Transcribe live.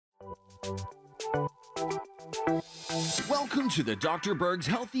Welcome to the Dr. Berg's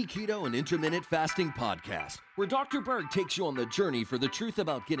Healthy Keto and Intermittent Fasting Podcast, where Dr. Berg takes you on the journey for the truth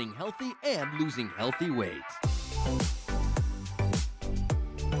about getting healthy and losing healthy weight.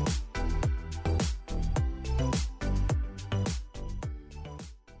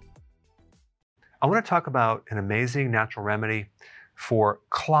 I want to talk about an amazing natural remedy for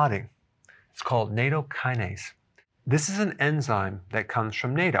clotting. It's called nattokinase. This is an enzyme that comes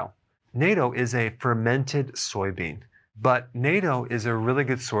from natto. Natto is a fermented soybean, but natto is a really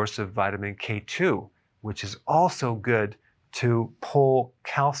good source of vitamin K2, which is also good to pull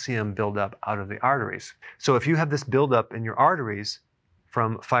calcium buildup out of the arteries. So if you have this buildup in your arteries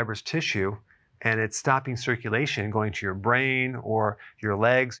from fibrous tissue, and it's stopping circulation going to your brain or your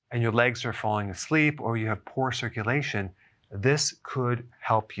legs, and your legs are falling asleep, or you have poor circulation, this could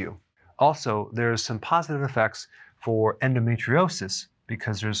help you. Also, there's some positive effects for endometriosis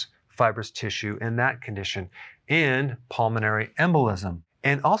because there's fibrous tissue in that condition, and pulmonary embolism,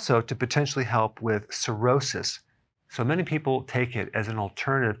 and also to potentially help with cirrhosis. So many people take it as an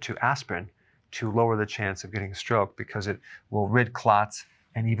alternative to aspirin to lower the chance of getting a stroke because it will rid clots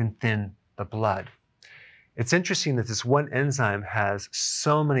and even thin the blood. It's interesting that this one enzyme has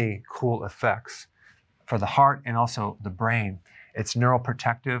so many cool effects for the heart and also the brain. It's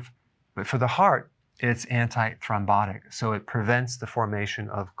neuroprotective, but for the heart, it's anti-thrombotic, so it prevents the formation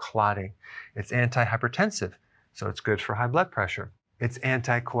of clotting. It's anti-hypertensive, so it's good for high blood pressure. It's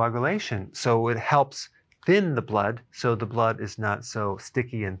anticoagulation, so it helps thin the blood so the blood is not so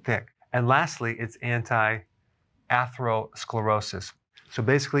sticky and thick. And lastly, it's anti-atherosclerosis. So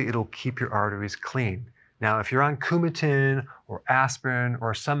basically, it'll keep your arteries clean. Now, if you're on Coumadin or aspirin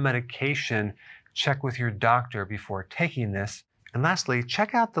or some medication, check with your doctor before taking this. And lastly,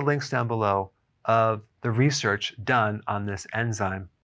 check out the links down below of the research done on this enzyme.